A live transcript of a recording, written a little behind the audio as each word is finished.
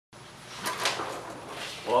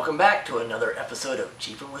Welcome back to another episode of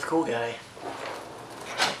Jeepin' with Cool Guy.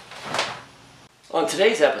 On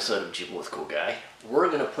today's episode of Jeepin' with Cool Guy, we're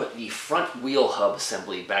going to put the front wheel hub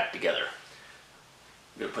assembly back together.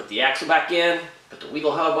 We're going to put the axle back in, put the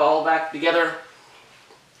wheel hub all back together,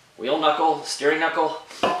 wheel knuckle, steering knuckle,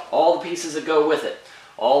 all the pieces that go with it,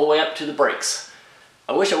 all the way up to the brakes.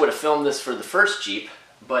 I wish I would have filmed this for the first Jeep,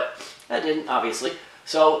 but I didn't, obviously.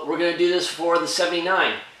 So we're going to do this for the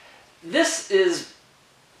 79. This is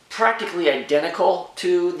practically identical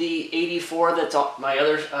to the 84 that's on my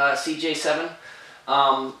other CJ7,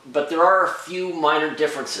 but there are a few minor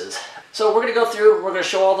differences. So we're going to go through, we're going to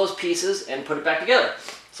show all those pieces and put it back together.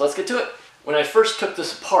 So let's get to it. When I first took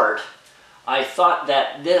this apart, I thought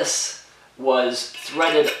that this was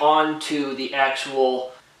threaded onto the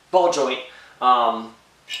actual ball joint,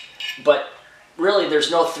 but really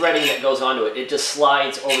there's no threading that goes onto it. It just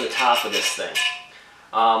slides over the top of this thing.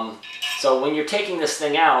 So when you're taking this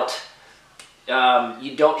thing out,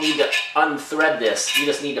 you don't need to unthread this. You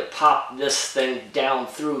just need to pop this thing down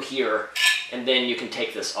through here, and then you can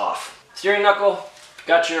take this off. Steering knuckle,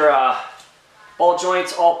 got your ball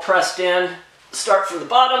joints all pressed in. Start from the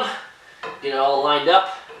bottom, get it all lined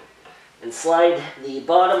up, and slide the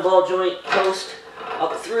bottom ball joint post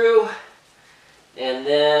up through, and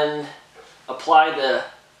then apply the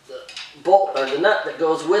bolt or the nut that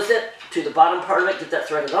goes with it to the bottom part of it, get that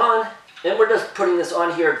threaded on. Then we're just putting this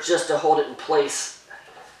on here just to hold it in place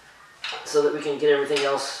so that we can get everything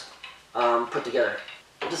else put together.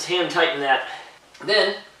 Just hand tighten that.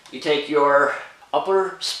 Then you take your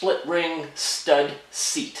upper split ring stud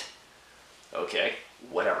seat. Okay,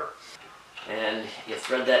 whatever. And you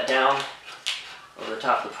thread that down over the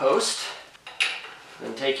top of the post.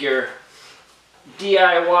 Then take your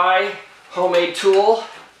DIY homemade tool.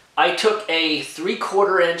 I took a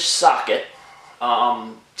 3/4 inch socket,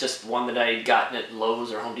 just one that I had gotten at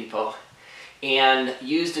Lowe's or Home Depot, and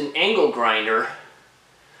used an angle grinder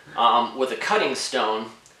with a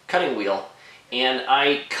cutting wheel, and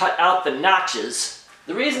I cut out the notches.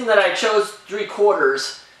 The reason that I chose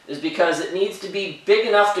 3/4 is because it needs to be big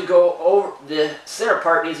enough to go over, the center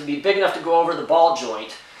part needs to be big enough to go over the ball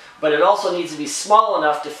joint, but it also needs to be small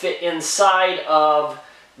enough to fit inside of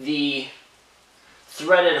the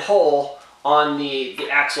threaded hole on the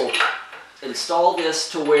axle. Install this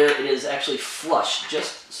to where it is actually flush,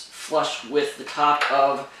 just flush with the top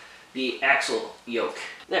of the axle yoke.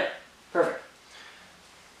 There, perfect.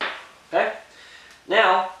 Okay,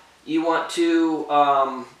 now you want to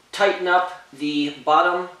tighten up the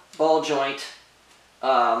bottom ball joint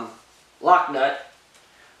lock nut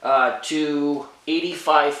to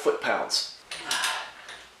 85 foot-pounds.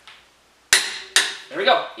 There we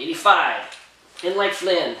go, 85. In like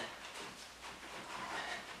Flynn.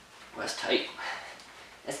 Oh, that's tight.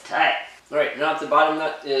 That's tight. Alright, now that the bottom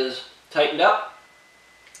nut is tightened up,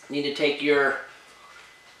 you need to take your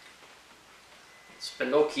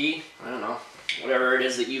spindle key, I don't know, whatever it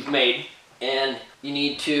is that you've made, and you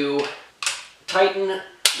need to tighten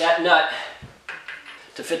that nut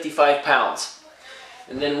to 55 pounds.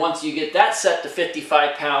 And then once you get that set to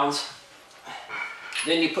 55 pounds,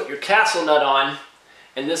 then you put your castle nut on,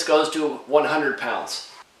 and this goes to 100 pounds.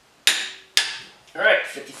 All right,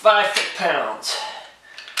 55 foot-pounds.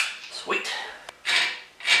 Sweet.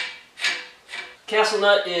 Castle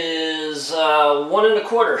nut is 1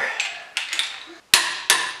 1/4.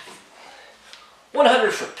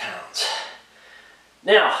 100 foot-pounds.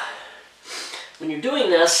 Now, when you're doing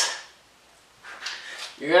this,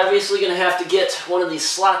 you're obviously going to have to get one of these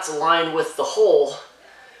slots aligned with the hole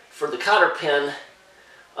for the cotter pin.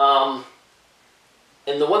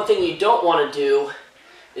 And the one thing you don't want to do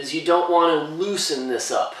is you don't want to loosen this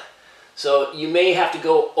up. So you may have to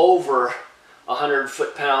go over 100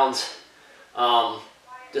 foot-pounds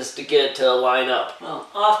just to get it to line up. Well,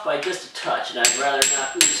 off by just a touch, and I'd rather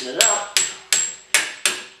not loosen it up.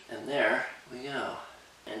 And there we go.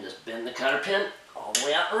 And just bend the cotter pin all the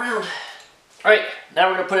way out and around. All right, now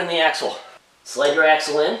we're going to put in the axle. Slide your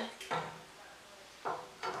axle in.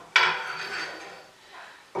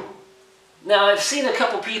 Now, I've seen a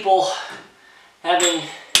couple people having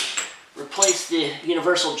replaced the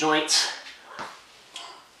universal joints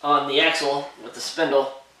on the axle with the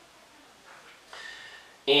spindle,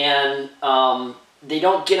 and they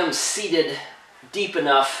don't get them seated deep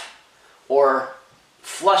enough or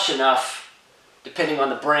flush enough, depending on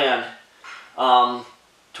the brand,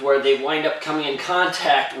 to where they wind up coming in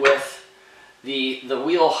contact with the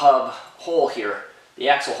wheel hub hole here, the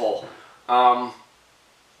axle hole.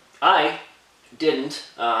 I didn't,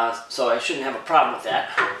 so I shouldn't have a problem with that.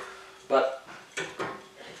 But,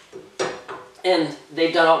 and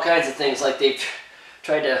they've done all kinds of things, like they've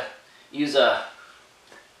tried to use a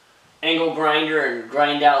angle grinder and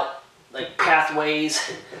grind out like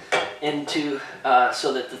pathways into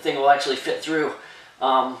so that the thing will actually fit through.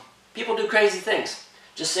 People do crazy things.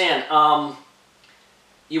 Just saying.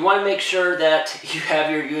 You want to make sure that you have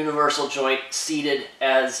your universal joint seated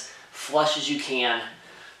as flush as you can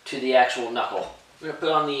to the actual knuckle. We're going to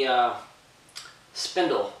put on the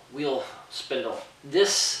spindle, wheel spindle.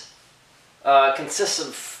 This consists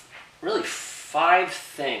of really 5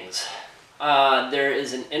 things. There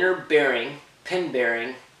is an inner bearing, pin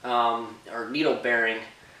bearing, or needle bearing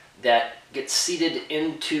that gets seated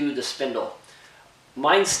into the spindle.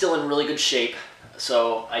 Mine's still in really good shape,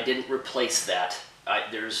 so I didn't replace that.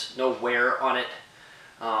 There's no wear on it,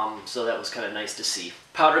 so that was kind of nice to see.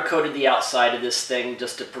 Powder coated the outside of this thing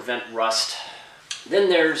just to prevent rust. Then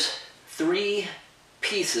there's 3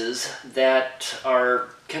 pieces that are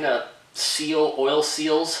kind of oil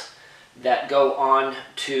seals that go on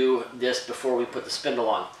to this before we put the spindle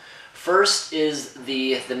on. First is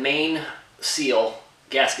the main seal,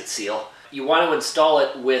 gasket seal. You want to install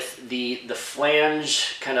it with the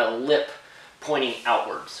flange kind of lip pointing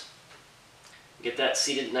outwards. Get that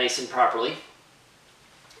seated nice and properly.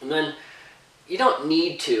 And then you don't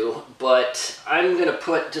need to, but I'm going to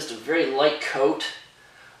put just a very light coat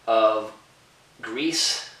of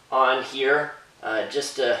grease on here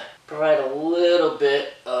just to provide a little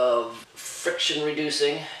bit of friction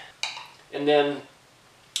reducing. And then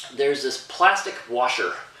there's this plastic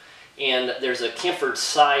washer, and there's a chamfered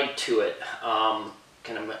side to it,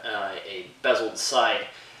 kind of a bezeled side.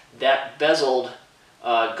 That bezeled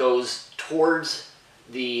goes towards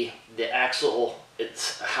the axle,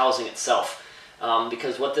 its housing itself,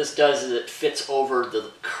 because what this does is it fits over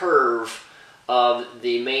the curve of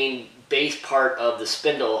the main base part of the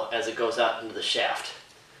spindle as it goes out into the shaft.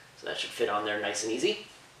 So that should fit on there nice and easy.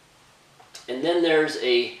 And then there's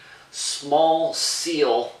a small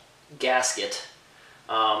seal gasket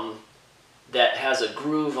that has a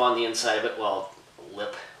groove on the inside of it, well,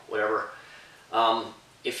 lip, whatever.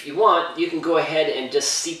 If you want, you can go ahead and just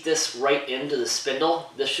seat this right into the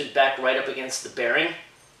spindle. This should back right up against the bearing,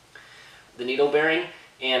 the needle bearing,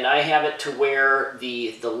 and I have it to where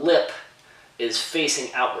the lip is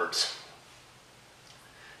facing outwards.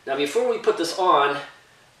 Now before we put this on,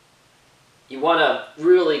 you want to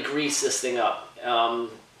really grease this thing up.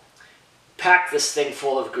 Pack this thing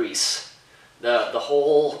full of grease. The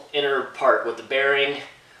whole inner part with the bearing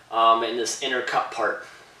and this inner cup part.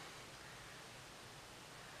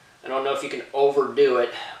 I don't know if you can overdo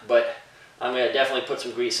it, but I'm going to definitely put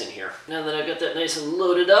some grease in here. Now that I've got that nice and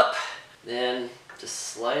loaded up, then just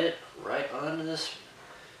slide it right onto this,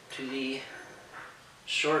 to the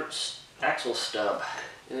short axle stub.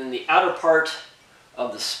 And then the outer part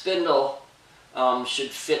of the spindle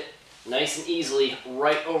should fit nice and easily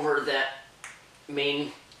right over that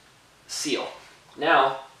main seal.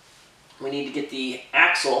 Now we need to get the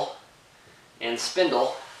axle and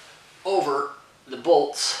spindle over the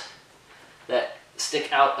bolts that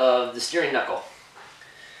stick out of the steering knuckle.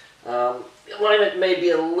 Alignment may be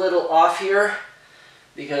a little off here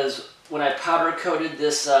because when I powder coated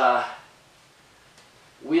this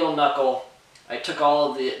wheel knuckle, I took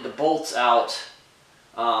all of the bolts out,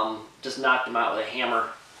 just knocked them out with a hammer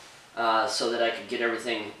so that I could get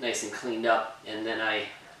everything nice and cleaned up, and then I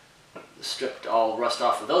stripped all rust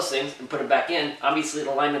off of those things and put it back in. Obviously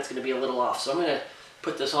the alignment's going to be a little off, so I'm going to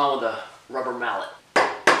put this on with a rubber mallet.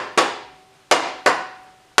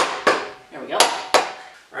 There we go.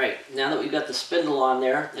 Alright, now that we've got the spindle on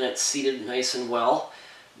there and it's seated nice and well,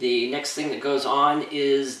 the next thing that goes on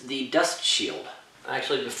is the dust shield.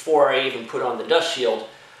 Actually, before I even put on the dust shield,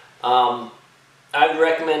 I would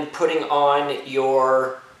recommend putting on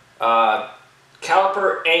your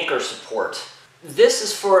caliper anchor support. This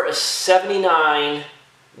is for a 79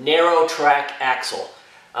 narrow track axle.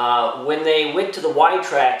 When they went to the wide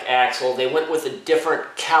track axle, they went with a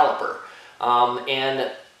different caliper. And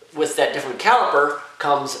with that different caliper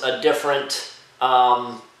comes a different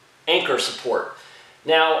anchor support.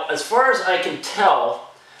 Now, as far as I can tell,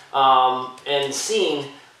 and seeing,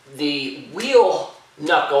 the wheel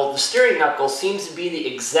knuckle, the steering knuckle, seems to be the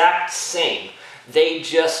exact same. They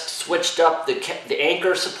just switched up the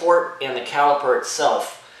anchor support and the caliper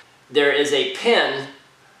itself. There is a pin,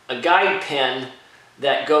 a guide pin,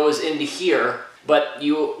 that goes into here, but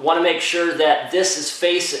you want to make sure that this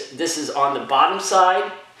is on the bottom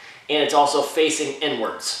side, and it's also facing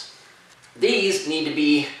inwards. These need to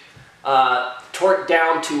be torqued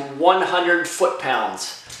down to 100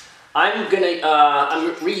 foot-pounds. I'm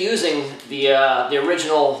reusing the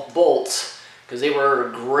original bolts because they were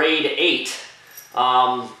grade 8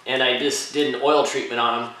 and I just did an oil treatment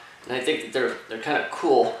on them, and I think that they're kind of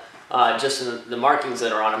cool, just in the markings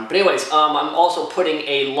that are on them. But anyways, I'm also putting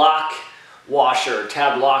a lock washer,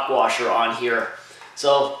 tab lock washer on here.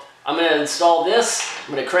 So I'm going to install this.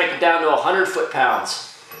 I'm going to crank it down to 100 foot-pounds.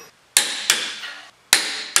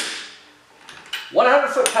 100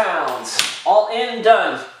 foot-pounds, all in and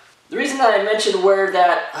done. The reason that I mentioned where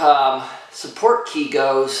that support key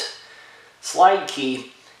goes, slide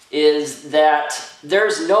key, is that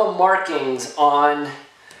there's no markings on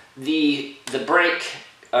the brake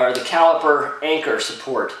or the caliper anchor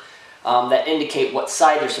support that indicate what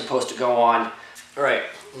side they're supposed to go on. All right,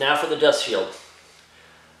 now for the dust shield.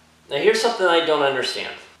 Now here's something I don't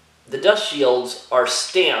understand. The dust shields are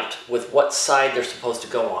stamped with what side they're supposed to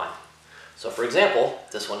go on. So for example,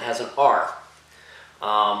 this one has an R.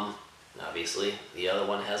 Obviously, the other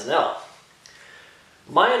one has an L.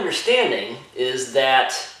 My understanding is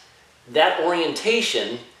that that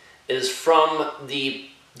orientation is from the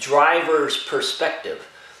driver's perspective.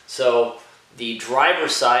 So the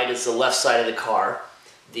driver's side is the left side of the car,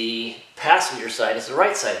 the passenger side is the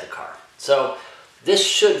right side of the car. So this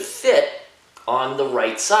should fit on the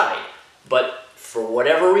right side, but for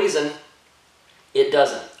whatever reason, it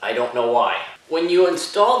doesn't. I don't know why. When you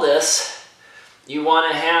install this, you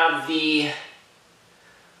want to have the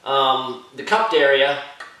cupped area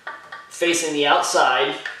facing the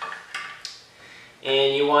outside,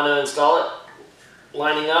 and you want to install it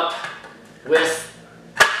lining up with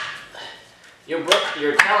your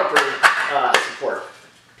caliper support.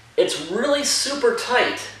 It's really super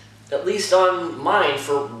tight, at least on mine,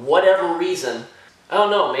 for whatever reason. I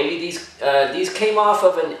don't know, maybe these came off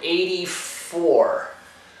of an 84,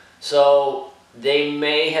 so they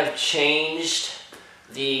may have changed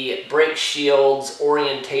the brake shield's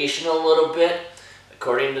orientation a little bit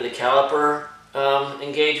according to the caliper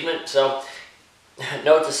engagement. So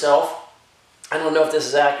note to self, I don't know if this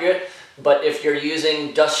is accurate, but if you're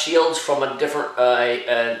using dust shields from a different,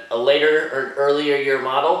 a later or earlier year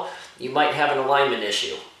model, you might have an alignment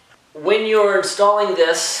issue. When you're installing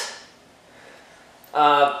this,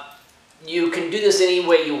 you can do this any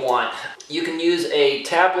way you want. You can use a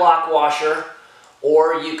tab lock washer,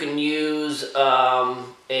 or you can use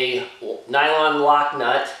a nylon lock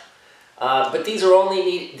nut. But these only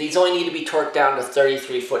need to be torqued down to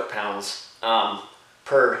 33 foot-pounds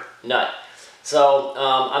per nut. So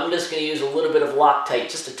I'm just going to use a little bit of Loctite,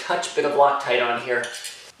 just a touch bit of Loctite on here.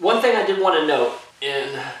 One thing I did want to note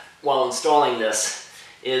while installing this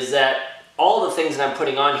is that all the things that I'm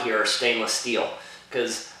putting on here are stainless steel,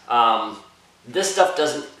 because this stuff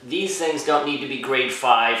these things don't need to be grade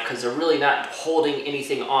 5 because they're really not holding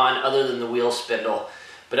anything on other than the wheel spindle.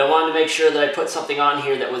 But I wanted to make sure that I put something on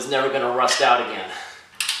here that was never going to rust out again.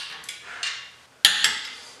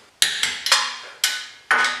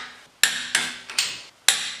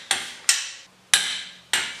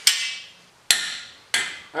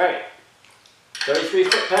 Alright, 33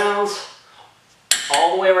 foot-pounds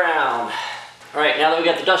all the way around. Alright, now that we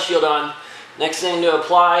got the dust shield on, next thing to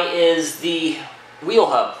apply is the wheel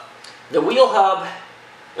hub. The wheel hub,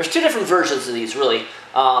 there's two different versions of these really,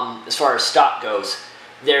 as far as stock goes.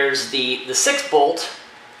 There's the 6-bolt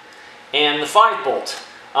and the 5-bolt.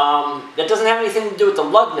 That doesn't have anything to do with the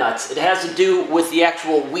lug nuts. It has to do with the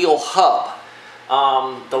actual wheel hub,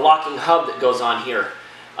 the locking hub that goes on here.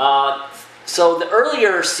 So the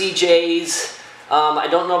earlier CJs, I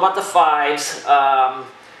don't know about the 5s,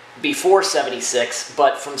 before 76,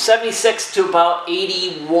 but from 76 to about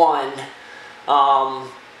 81,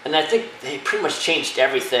 and I think they pretty much changed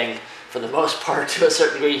everything for the most part to a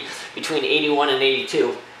certain degree between 81 and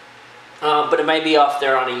 82, but it might be off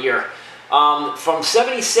there on a year. From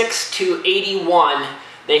 76 to 81,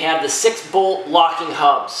 they had the 6-bolt locking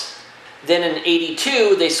hubs. Then in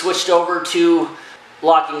 82, they switched over to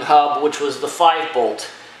locking hub, which was the 5-bolt.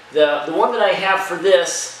 The one that I have for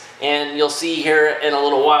this, and you'll see here in a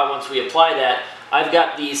little while once we apply that, I've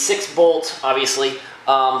got the 6-bolt, obviously,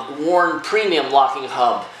 worn premium locking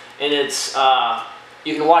hub, and it's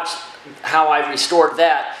you can watch how I restored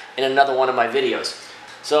that in another one of my videos.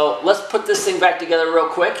 So let's put this thing back together real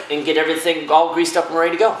quick and get everything all greased up and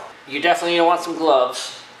ready to go. You definitely want some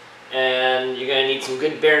gloves, and you're going to need some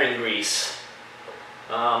good bearing grease.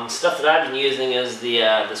 Stuff that I've been using is the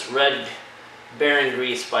this red bearing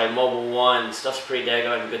grease by Mobile One. Stuff's pretty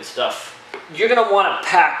daggone good stuff. You're going to want to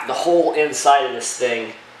pack the whole inside of this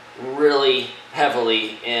thing really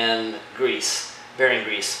heavily in grease, bearing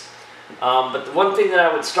grease. But the one thing that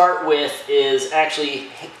I would start with is actually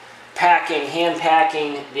hand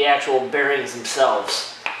packing the actual bearings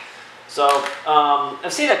themselves. So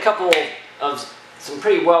I've seen a couple of some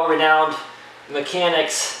pretty well-renowned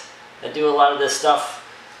mechanics that do a lot of this stuff.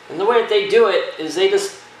 And the way that they do it is they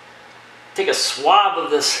just take a swab of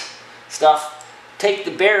this stuff, take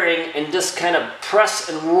the bearing, and just kind of press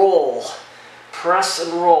and roll. Press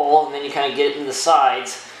and roll, and then you kind of get it in the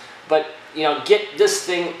sides. But, you know, get this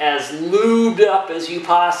thing as lubed up as you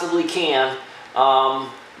possibly can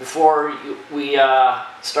before we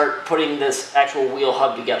start putting this actual wheel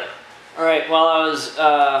hub together. Alright, while I was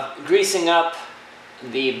greasing up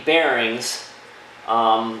the bearings,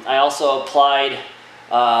 I also applied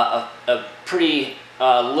a pretty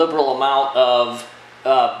liberal amount of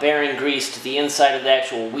bearing grease to the inside of the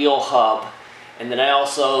actual wheel hub, and then I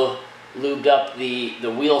also lubed up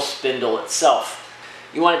the wheel spindle itself.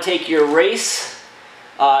 You want to take your race,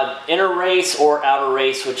 inner race or outer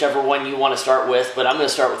race, whichever one you want to start with, but I'm going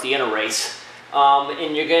to start with the inner race.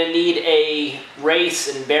 And you're going to need a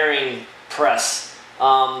race and bearing press.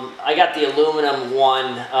 I got the aluminum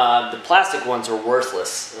one. The plastic ones are worthless,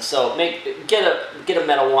 so get a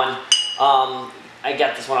metal one. I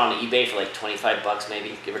got this one on eBay for like 25 bucks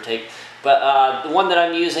maybe, give or take. But the one that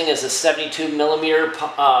I'm using is a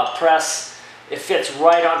 72mm press. It fits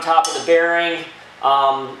right on top of the bearing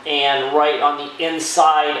and right on the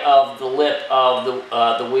inside of the lip of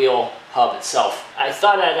the wheel hub itself. I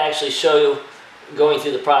thought I'd actually show you going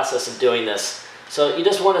through the process of doing this. So you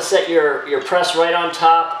just want to set your press right on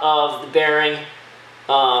top of the bearing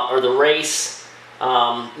or the race.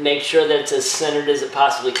 Make sure that it's as centered as it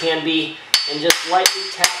possibly can be, and just lightly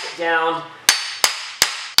tap it down.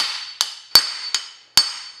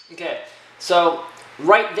 Okay, so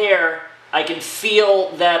right there I can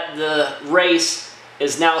feel that the race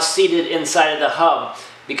is now seated inside of the hub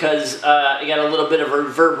because I got a little bit of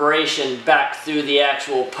reverberation back through the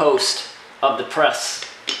actual post of the press.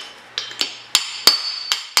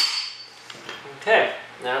 Okay,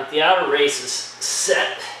 now that the outer race is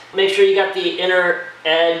set, make sure you got the inner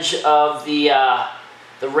edge of the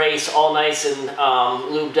race all nice and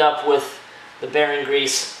lubed up with the bearing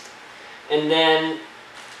grease. And then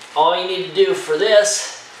all you need to do for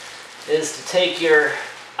this is to take your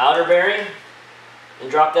outer bearing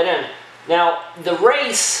and drop that in. Now the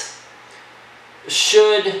race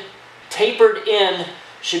should, tapered in,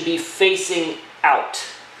 should be facing out.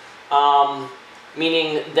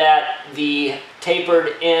 Meaning that the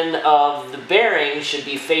tapered end of the bearing should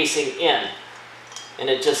be facing in. And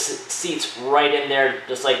it just seats right in there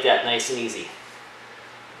just like that, nice and easy.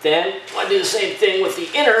 Then I do the same thing with the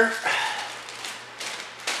inner.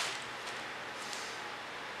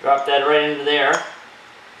 Drop that right into there.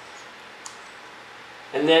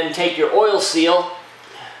 And then take your oil seal,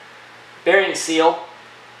 bearing seal,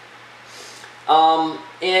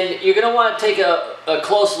 and you're going to want to take a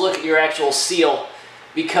close look at your actual seal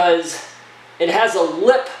because it has a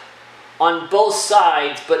lip on both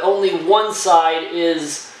sides, but only one side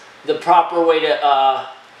is the proper way to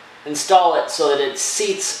install it so that it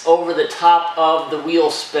seats over the top of the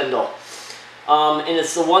wheel spindle. And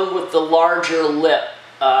it's the one with the larger lip.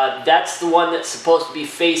 That's the one that's supposed to be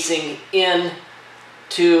facing in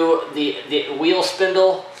to the wheel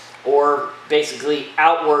spindle, or basically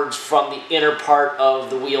outwards from the inner part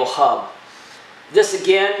of the wheel hub. This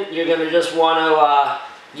again, you're going to just want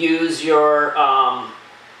to use your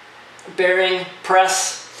bearing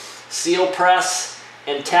press, seal press,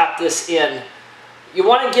 and tap this in. You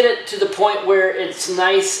want to get it to the point where it's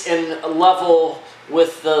nice and level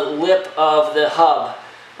with the lip of the hub.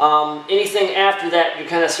 Anything after that, you're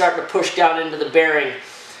kind of starting to push down into the bearing.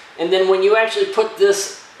 And then when you actually put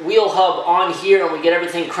this wheel hub on here and we get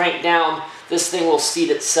everything cranked down, this thing will seat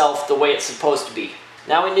itself the way it's supposed to be.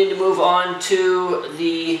 Now we need to move on to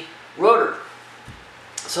the rotor.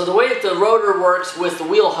 So the way that the rotor works with the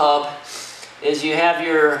wheel hub is you have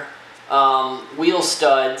your wheel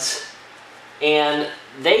studs, and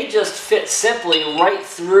they just fit simply right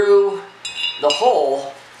through the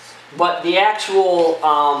hole, but the actual,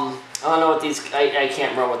 I don't know what these, I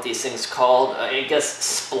can't remember what these things are called, I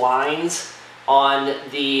guess splines on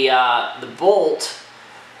the bolt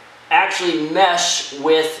actually mesh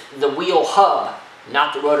with the wheel hub,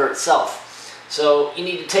 not the rotor itself. So you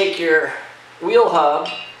need to take your wheel hub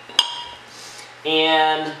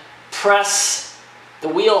and press the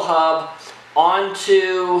wheel hub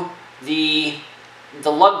onto the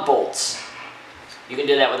lug bolts. You can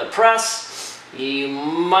do that with a press. You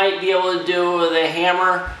might be able to do it with a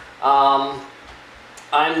hammer.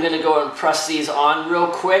 I'm going to go and press these on real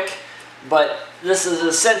quick, but this is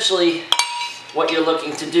essentially what you're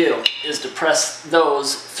looking to do, is to press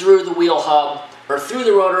those through the wheel hub, or through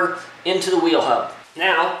the rotor into the wheel hub.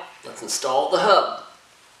 Now, let's install the hub.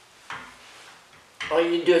 All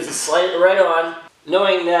you need to do is just slide it right on,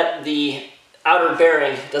 knowing that the outer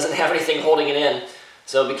bearing doesn't have anything holding it in,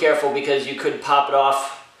 so be careful because you could pop it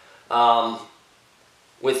off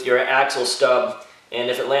with your axle stub, and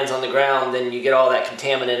if it lands on the ground, then you get all that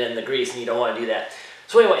contaminant in the grease, and you don't want to do that.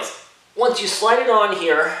 So anyways, once you slide it on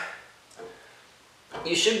here,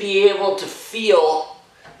 you should be able to feel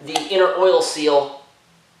the inner oil seal,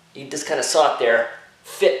 you just kind of saw it there,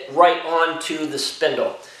 fit right onto the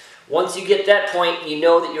spindle. Once you get that point, you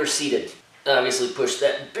know that you're seated. Obviously push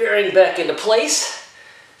that bearing back into place.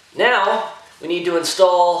 Now we need to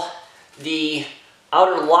install the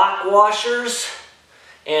outer lock washers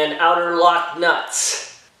and outer lock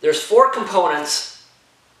nuts. There's 4 components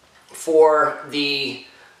for the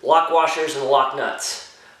lock washers and the lock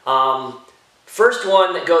nuts. First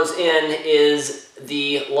one that goes in is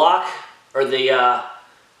the lock, or the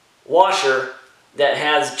washer that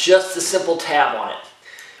has just a simple tab on it.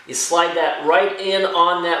 You slide that right in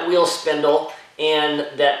on that wheel spindle, and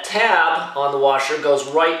that tab on the washer goes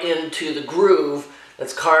right into the groove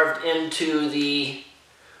that's carved into the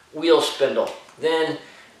wheel spindle. Then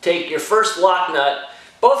take your first lock nut.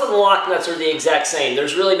 Both of the lock nuts are the exact same.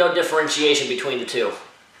 There's really no differentiation between the two.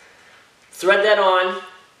 Thread that on,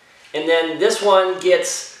 and then this one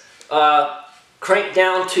gets cranked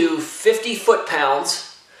down to 50 foot-pounds.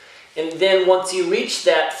 And then once you reach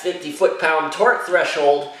that 50 foot-pound torque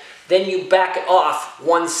threshold, then you back it off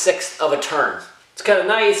 1/6 of a turn. It's kind of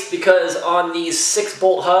nice because on these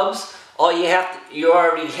 6-bolt hubs, you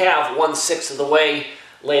already have 1/6 of the way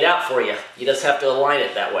laid out for you. You just have to align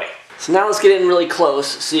it that way. So now let's get in really close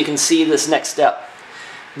so you can see this next step.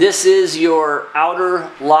 This is your outer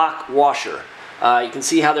lock washer. You can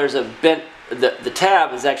see how there's a bent, the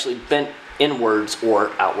tab is actually bent inwards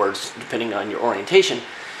or outwards depending on your orientation.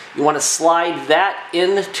 You want to slide that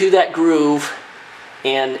into that groove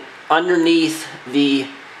and underneath the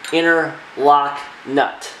inner lock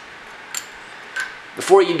nut.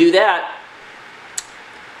 Before you do that,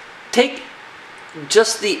 take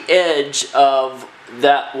just the edge of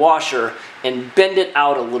that washer and bend it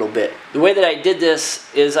out a little bit. The way that I did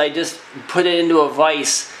this is I just put it into a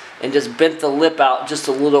vise and just bent the lip out just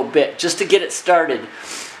a little bit just to get it started,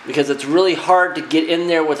 because it's really hard to get in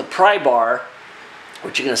there with a pry bar,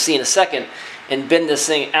 which you're going to see in a second, and bend this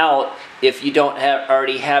thing out if you don't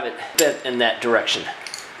already have it bent in that direction.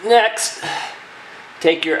 Next,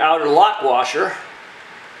 take your outer lock washer,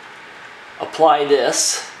 apply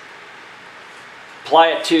this, apply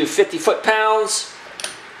it to 50 foot-pounds,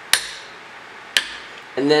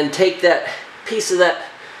 and then take that piece of that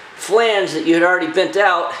flange that you had already bent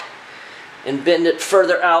out and bend it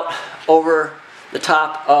further out over the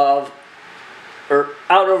top of, or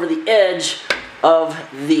out over the edge of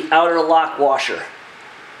the outer lock washer.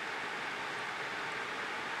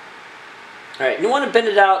 Alright, you want to bend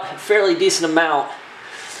it out a fairly decent amount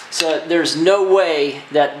so that there's no way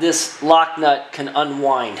that this lock nut can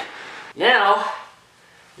unwind. Now,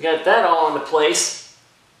 we got that all into place,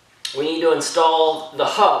 we need to install the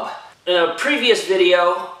hub. In a previous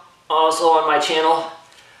video, also on my channel,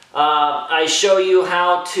 I show you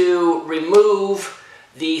how to remove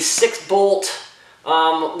the 6-bolt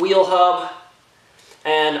wheel hub,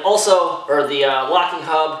 and also, or the locking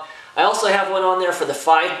hub. I also have one on there for the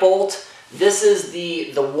 5-bolt. This is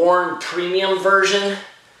the worn premium version,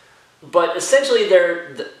 but essentially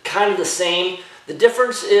they're kind of the same. The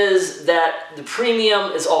difference is that the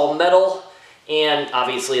premium is all metal, and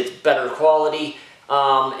obviously it's better quality.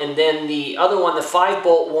 And then the other one, the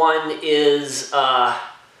 5-bolt one, is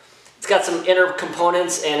it's got some inner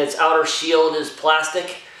components, and its outer shield is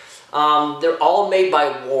plastic. They're all made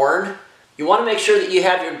by Warn. You want to make sure that you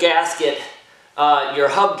have your gasket, your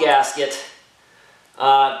hub gasket,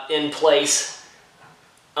 in place.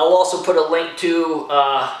 I'll also put a link to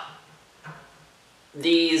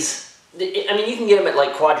these. I mean, you can get them at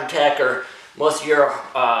like Quadratech or most of your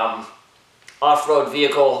off-road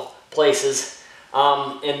vehicle places.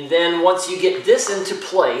 And then once you get this into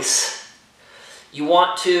place, you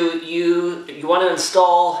want to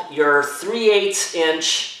install your 3/8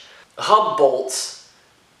 inch hub bolts,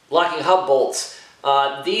 locking hub bolts.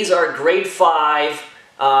 These are grade 5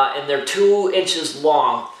 and they're 2 inches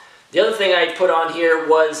long. The other thing I put on here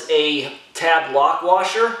was a tab lock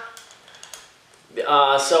washer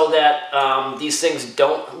so that these things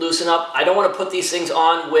don't loosen up. I don't want to put these things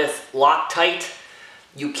on with Loctite.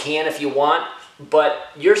 You can if you want, but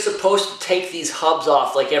you're supposed to take these hubs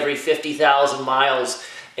off like every 50,000 miles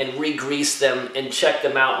and re-grease them and check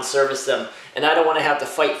them out and service them. And I don't want to have to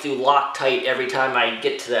fight through Loctite every time I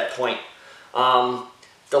get to that point.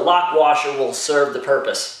 The lock washer will serve the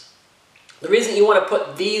purpose. The reason you want to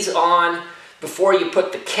put these on before you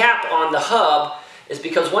put the cap on the hub is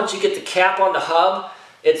because once you get the cap on the hub,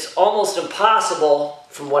 it's almost impossible,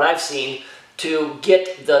 from what I've seen, to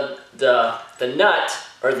get the nut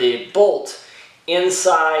or the bolt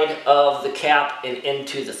inside of the cap and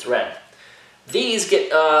into the thread. These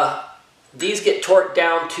get torqued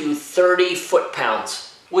down to 30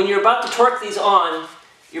 foot-pounds. When you're about to torque these on,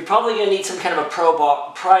 you're probably going to need some kind of a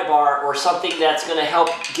pry bar or something that's going to help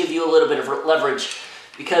give you a little bit of leverage,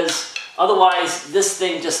 because otherwise this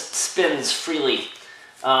thing just spins freely.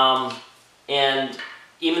 And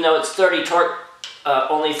even though it's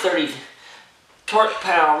only 30 torque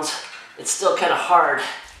pounds, it's still kind of hard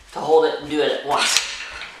to hold it and do it at once.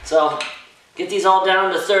 So get these all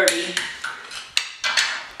down to 30.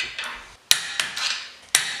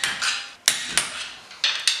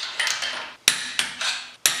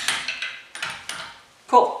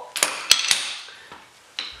 Cool.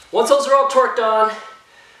 Once those are all torqued on,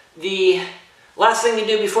 the last thing you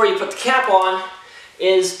do before you put the cap on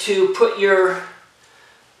is to put your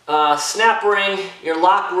snap ring, your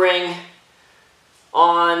lock ring,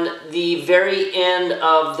 on the very end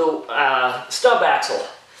of the stub axle.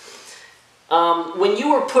 When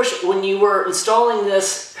you were installing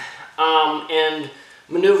this and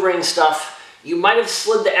maneuvering stuff, you might have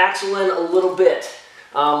slid the axle in a little bit,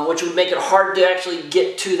 which would make it hard to actually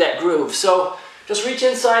get to that groove. So just reach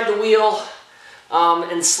inside the wheel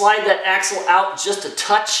and slide that axle out just a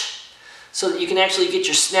touch so that you can actually get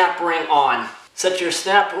your snap ring on. Set your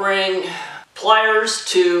snap ring pliers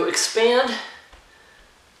to expand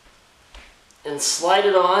and slide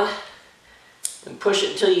it on and push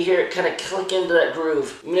it until you hear it kind of click into that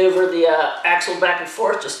groove. Maneuver the axle back and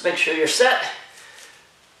forth just to make sure you're set.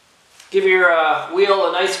 Give your wheel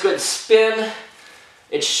a nice good spin.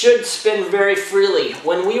 It should spin very freely.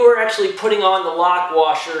 When we were actually putting on the lock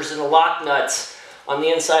washers and the lock nuts on the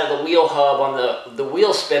inside of the wheel hub on the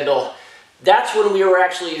wheel spindle, that's when we were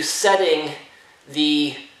actually setting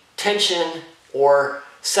the tension or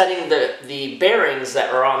setting the bearings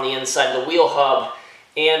that are on the inside of the wheel hub,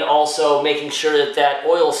 and also making sure that that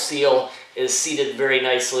oil seal is seated very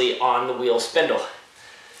nicely on the wheel spindle.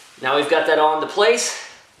 Now we've got that all into place.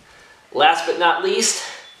 Last but not least,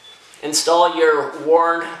 install your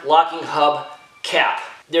worn locking hub cap.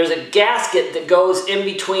 There's a gasket that goes in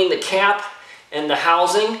between the cap and the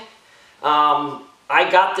housing. I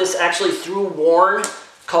got this actually through Warren,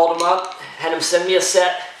 called him up, had him send me a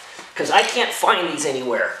set, because I can't find these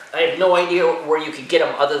anywhere. I have no idea where you could get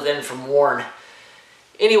them other than from Warren.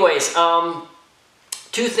 Anyways,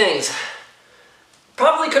 two things.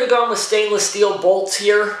 Probably could have gone with stainless steel bolts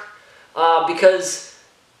here, because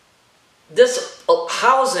this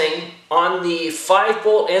housing on the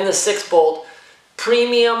 5-bolt and the 6-bolt,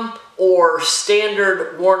 premium or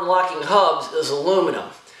standard Warren locking hubs, is aluminum.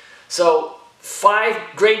 So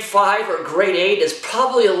grade 5 or grade 8 is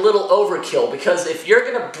probably a little overkill, because if you're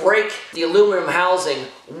going to break the aluminum housing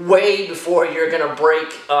way before you're going to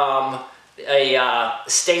break a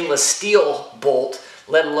stainless steel bolt,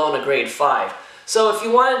 let alone a grade 5. So if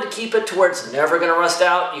you wanted to keep it to where it's never going to rust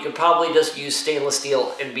out, you could probably just use stainless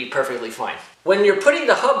steel and be perfectly fine. When you're putting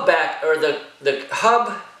the hub back, or the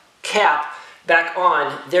hub cap back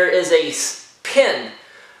on, there is a pin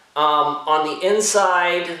on the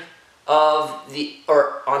inside of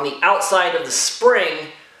on the outside of the spring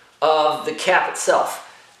of the cap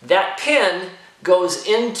itself. That pin goes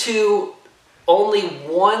into only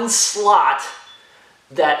one slot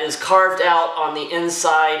that is carved out on the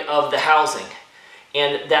inside of the housing,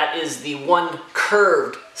 and that is the one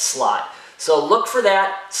curved slot. So look for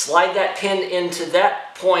that, slide that pin into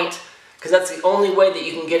that point, because that's the only way that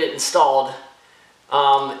you can get it installed.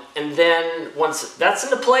 And then once that's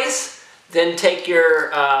into place, then take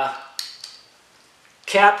your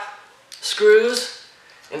cap screws,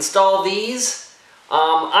 install these.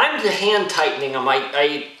 I'm hand tightening them.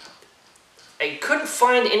 I couldn't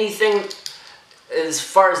find anything as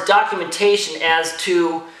far as documentation as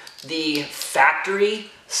to the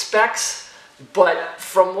factory specs, but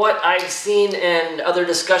from what I've seen in other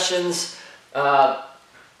discussions,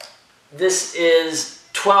 this is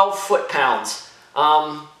 12 foot-pounds.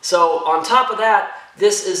 So on top of that,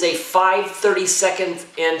 this is a 5/32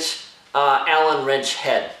 inch Allen wrench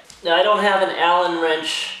head. Now I don't have an Allen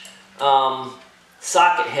wrench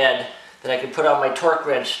socket head that I can put on my torque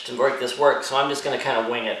wrench to make this work, so I'm just going to kind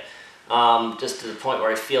of wing it, just to the point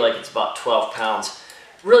where I feel like it's about 12 pounds.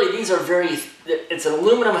 Really, these are it's an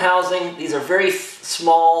aluminum housing. These are very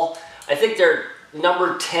small. I think they're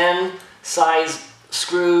number 10 size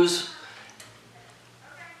screws.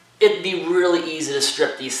 It'd be really easy to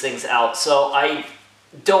strip these things out, so I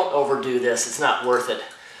don't overdo this. It's not worth it.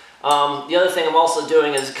 The other thing I'm also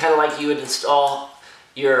doing is kind of like you would install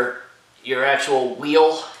your actual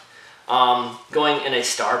wheel going in a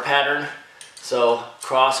star pattern. So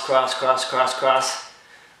cross, cross, cross, cross, cross.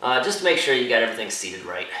 Just to make sure you got everything seated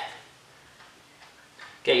right.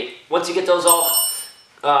 Okay, once you get those all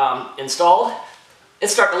installed,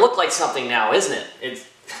 it's starting to look like something now, isn't it?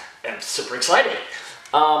 I'm super excited.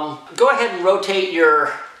 Go ahead and rotate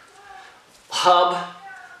your hub,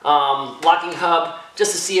 locking hub,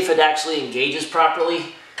 just to see if it actually engages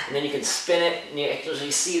properly. And then you can spin it, and you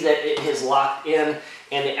actually see that it is locked in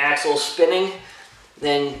and the axle is spinning.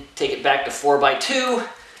 Then take it back to 4x2,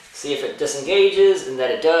 see if it disengages, and that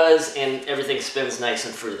it does, and everything spins nice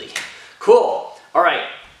and freely. Cool. All right,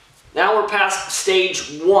 now we're past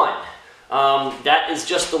stage 1. That is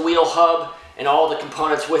just the wheel hub and all the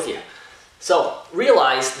components with you. So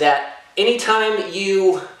realize that anytime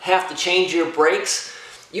you have to change your brakes,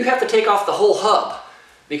 you have to take off the whole hub,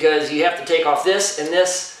 because you have to take off this and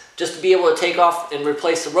this just to be able to take off and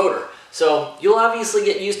replace the rotor. So you'll obviously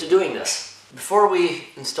get used to doing this. Before we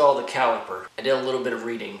install the caliper, I did a little bit of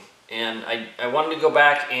reading, and I wanted to go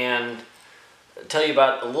back and tell you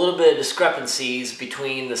about a little bit of discrepancies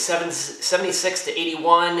between the 76 to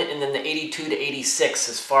 81 and then the 82 to 86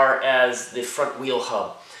 as far as the front wheel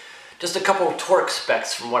hub. Just a couple of torque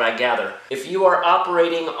specs from what I gather. If you are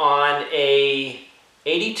operating on a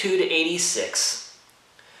 82 to 86,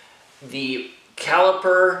 the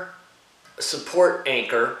caliper support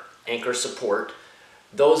anchor support,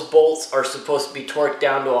 those bolts are supposed to be torqued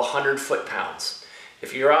down to 100 foot-pounds.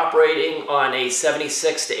 If you're operating on a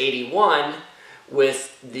 76 to 81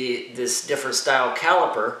 with this different style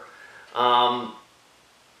caliper,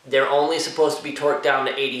 they're only supposed to be torqued down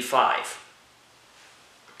to 85.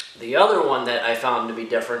 The other one that I found to be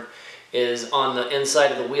different is on the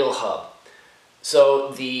inside of the wheel hub.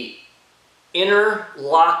 So the inner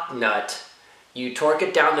lock nut, you torque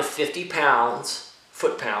it down to 50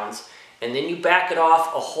 foot-pounds, and then you back it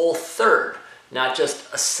off a whole third, not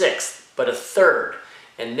just a sixth, but a third.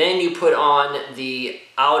 And then you put on the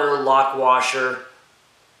outer lock washer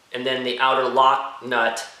and then the outer lock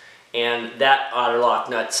nut, and that outer lock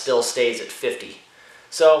nut still stays at 50.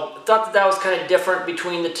 So I thought that was kind of different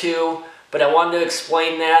between the two, but I wanted to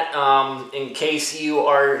explain that in case you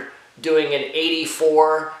are doing an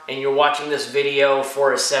 84 and you're watching this video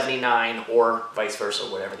for a 79 or vice versa,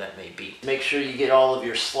 whatever that may be. Make sure you get all of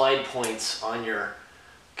your slide points on your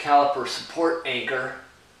caliper support anchor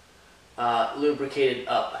lubricated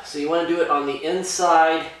up. So you want to do it on the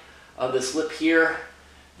inside of this lip here,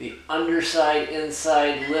 the underside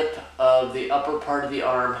inside lip of the upper part of the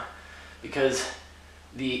arm, because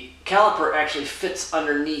the caliper actually fits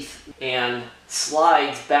underneath and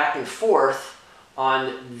slides back and forth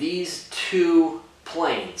on these two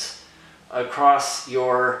planes across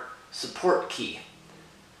your support key,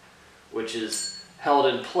 which is held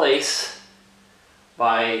in place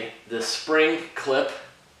by the spring clip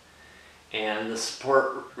and the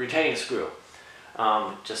support retaining screw.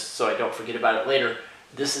 Just so I don't forget about it later,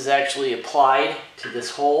 this is actually applied to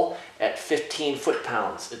this hole at 15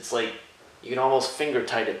 foot-pounds. It's like you can almost finger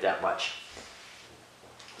tight it that much.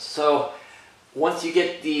 So once you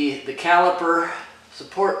get the caliper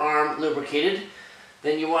support arm lubricated,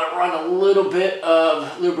 then you want to run a little bit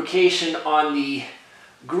of lubrication on the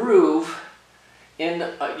groove in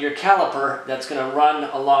your caliper that's going to run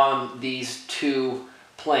along these two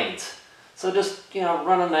planes. So just,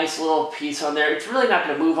 run a nice little piece on there. It's really not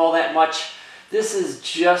going to move all that much. This is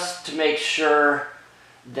just to make sure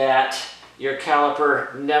that your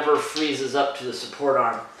caliper never freezes up to the support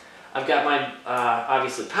arm. I've got mine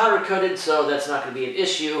obviously powder coated, so that's not going to be an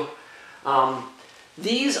issue.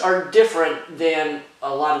 These are different than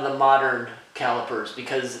a lot of the modern calipers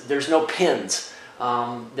because there's no pins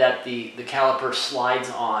that the caliper slides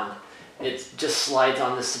on. It just slides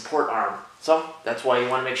on the support arm. So that's why you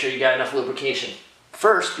want to make sure you got enough lubrication.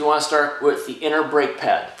 First, you want to start with the inner brake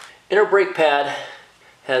pad. Inner brake pad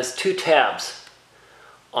has two tabs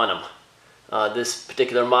on them. This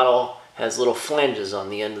particular model has little flanges on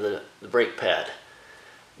the end of the brake pad.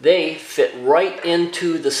 They fit right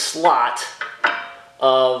into the slot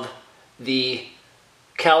of the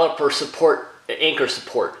caliper support, anchor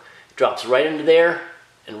support. It drops right into there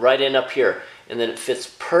and right in up here, and then it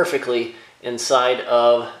fits perfectly inside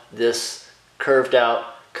of this curved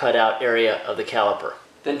out, cut out area of the caliper.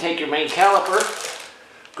 Then take your main caliper,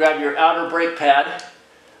 grab your outer brake pad.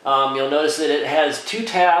 You'll notice that it has two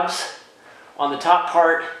tabs on the top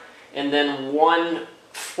part and then one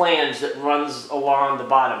flange that runs along the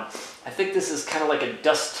bottom. I think this is kind of like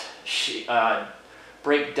a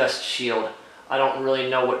brake dust shield. I don't really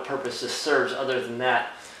know what purpose this serves other than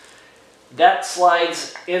that. that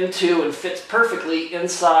slides into and fits perfectly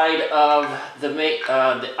inside of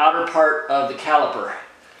the outer part of the caliper.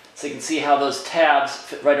 So you can see how those tabs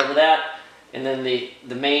fit right over that, and then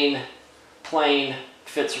the main plane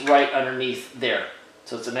fits right underneath there.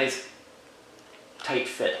 So it's a nice tight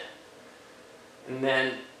fit. And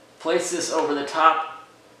then place this over the top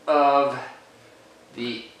of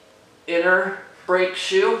the inner brake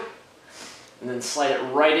shoe, and then slide it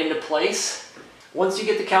right into place. Once you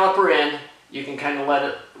get the caliper in, you can kind of let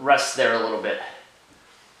it rest there a little bit.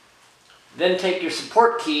 Then take your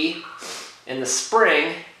support key and the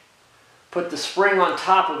spring, put the spring on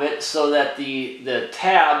top of it so that the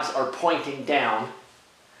tabs are pointing down.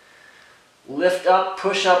 Lift up,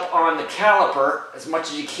 push up on the caliper as much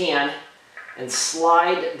as you can, and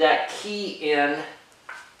slide that key in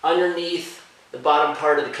underneath the bottom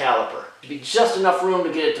part of the caliper. Should be just enough room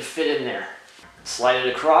to get it to fit in there. Slide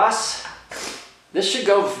it across. This should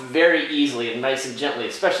go very easily and nice and gently,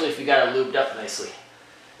 especially if you got it lubed up nicely.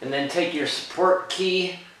 And then take your support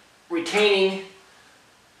key retaining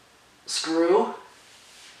screw.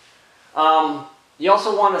 You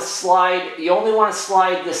also want to slide, you only want to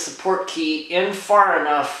slide the support key in far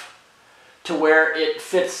enough to where it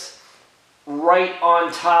fits right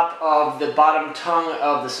on top of the bottom tongue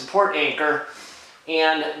of the support anchor,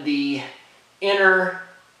 and the inner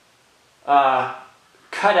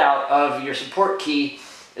cutout of your support key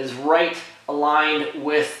is right aligned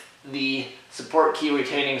with the support key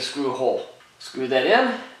retaining screw hole. Screw that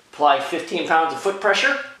in, apply 15 pounds of foot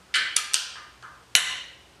pressure.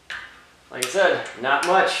 Like I said, not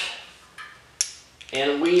much.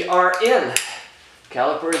 And we are in.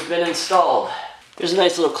 Caliper has been installed. There's a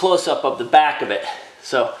nice little close-up of the back of it.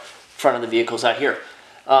 So, front of the vehicle's out here.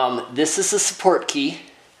 This is the support key.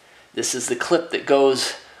 This is the clip that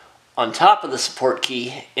goes on top of the support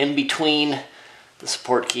key, in between the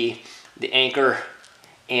support key, the anchor,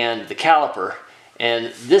 and the caliper.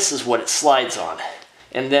 And this is what it slides on.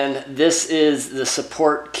 And then this is the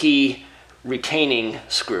support key retaining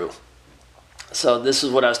screw. So this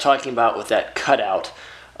is what I was talking about with that cutout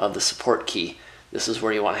of the support key. This is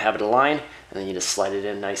where you want to have it aligned, and then you just slide it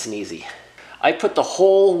in nice and easy. I put the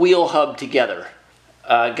whole wheel hub together,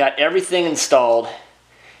 got everything installed,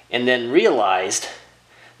 and then realized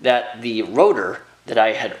that the rotor that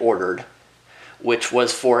I had ordered, which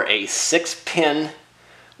was for a 6-pin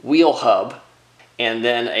wheel hub and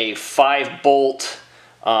then a 5-bolt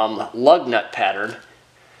lug nut pattern,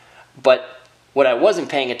 but what I wasn't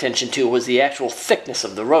paying attention to was the actual thickness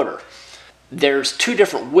of the rotor. There's 2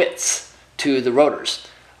 different widths to the rotors.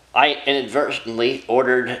 I inadvertently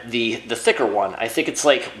ordered the thicker one. I think it's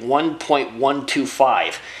like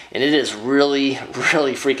 1.125, and it is really,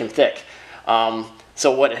 really freaking thick.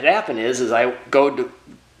 So what had happened is I go to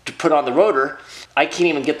put on the rotor, I can't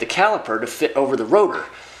even get the caliper to fit over the rotor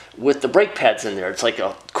with the brake pads in there. It's like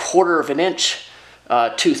a 1/4 of an inch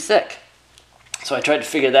too thick. So I tried to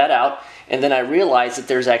figure that out, and then I realized that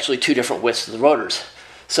there's actually 2 different widths to the rotors.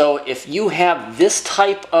 So if you have this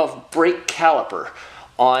type of brake caliper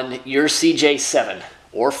on your CJ7,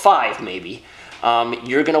 or 5 maybe,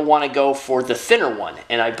 you're going to want to go for the thinner one.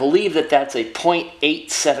 And I believe that that's a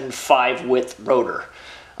 0.875 width rotor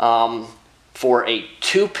for a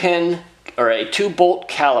 2-pin or a 2-bolt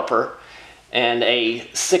caliper and a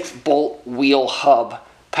 6-bolt wheel hub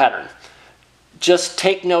pattern. Just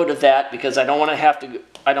take note of that, because I don't want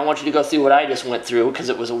you to go through what I just went through, because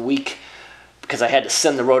it was a week, because I had to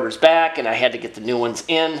send the rotors back and I had to get the new ones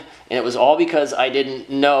in, and it was all because I didn't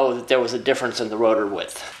know that there was a difference in the rotor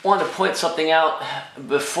width. I wanted to point something out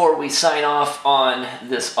before we sign off on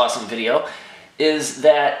this awesome video, is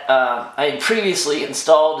that I had previously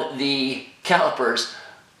installed the calipers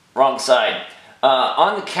wrong side.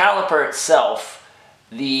 On the caliper itself,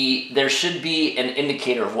 there should be an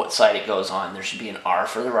indicator of what side it goes on. There should be an R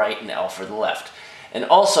for the right and L for the left. And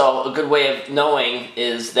also, a good way of knowing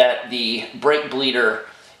is that the brake bleeder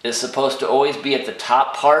is supposed to always be at the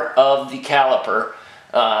top part of the caliper,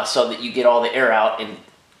 so that you get all the air out. And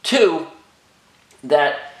 2,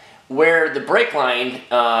 that where the brake line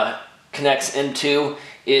connects into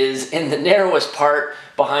is in the narrowest part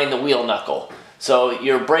behind the wheel knuckle. So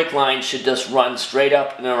your brake line should just run straight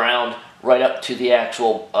up and around, right up to the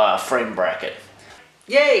actual frame bracket.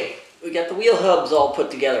 Yay! We got the wheel hubs all put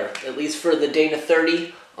together, at least for the Dana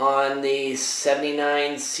 30 on the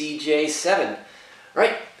 79 CJ7.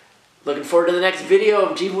 Right, looking forward to the next video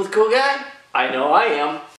of Jeep with Cool Guy? I know I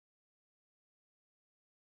am.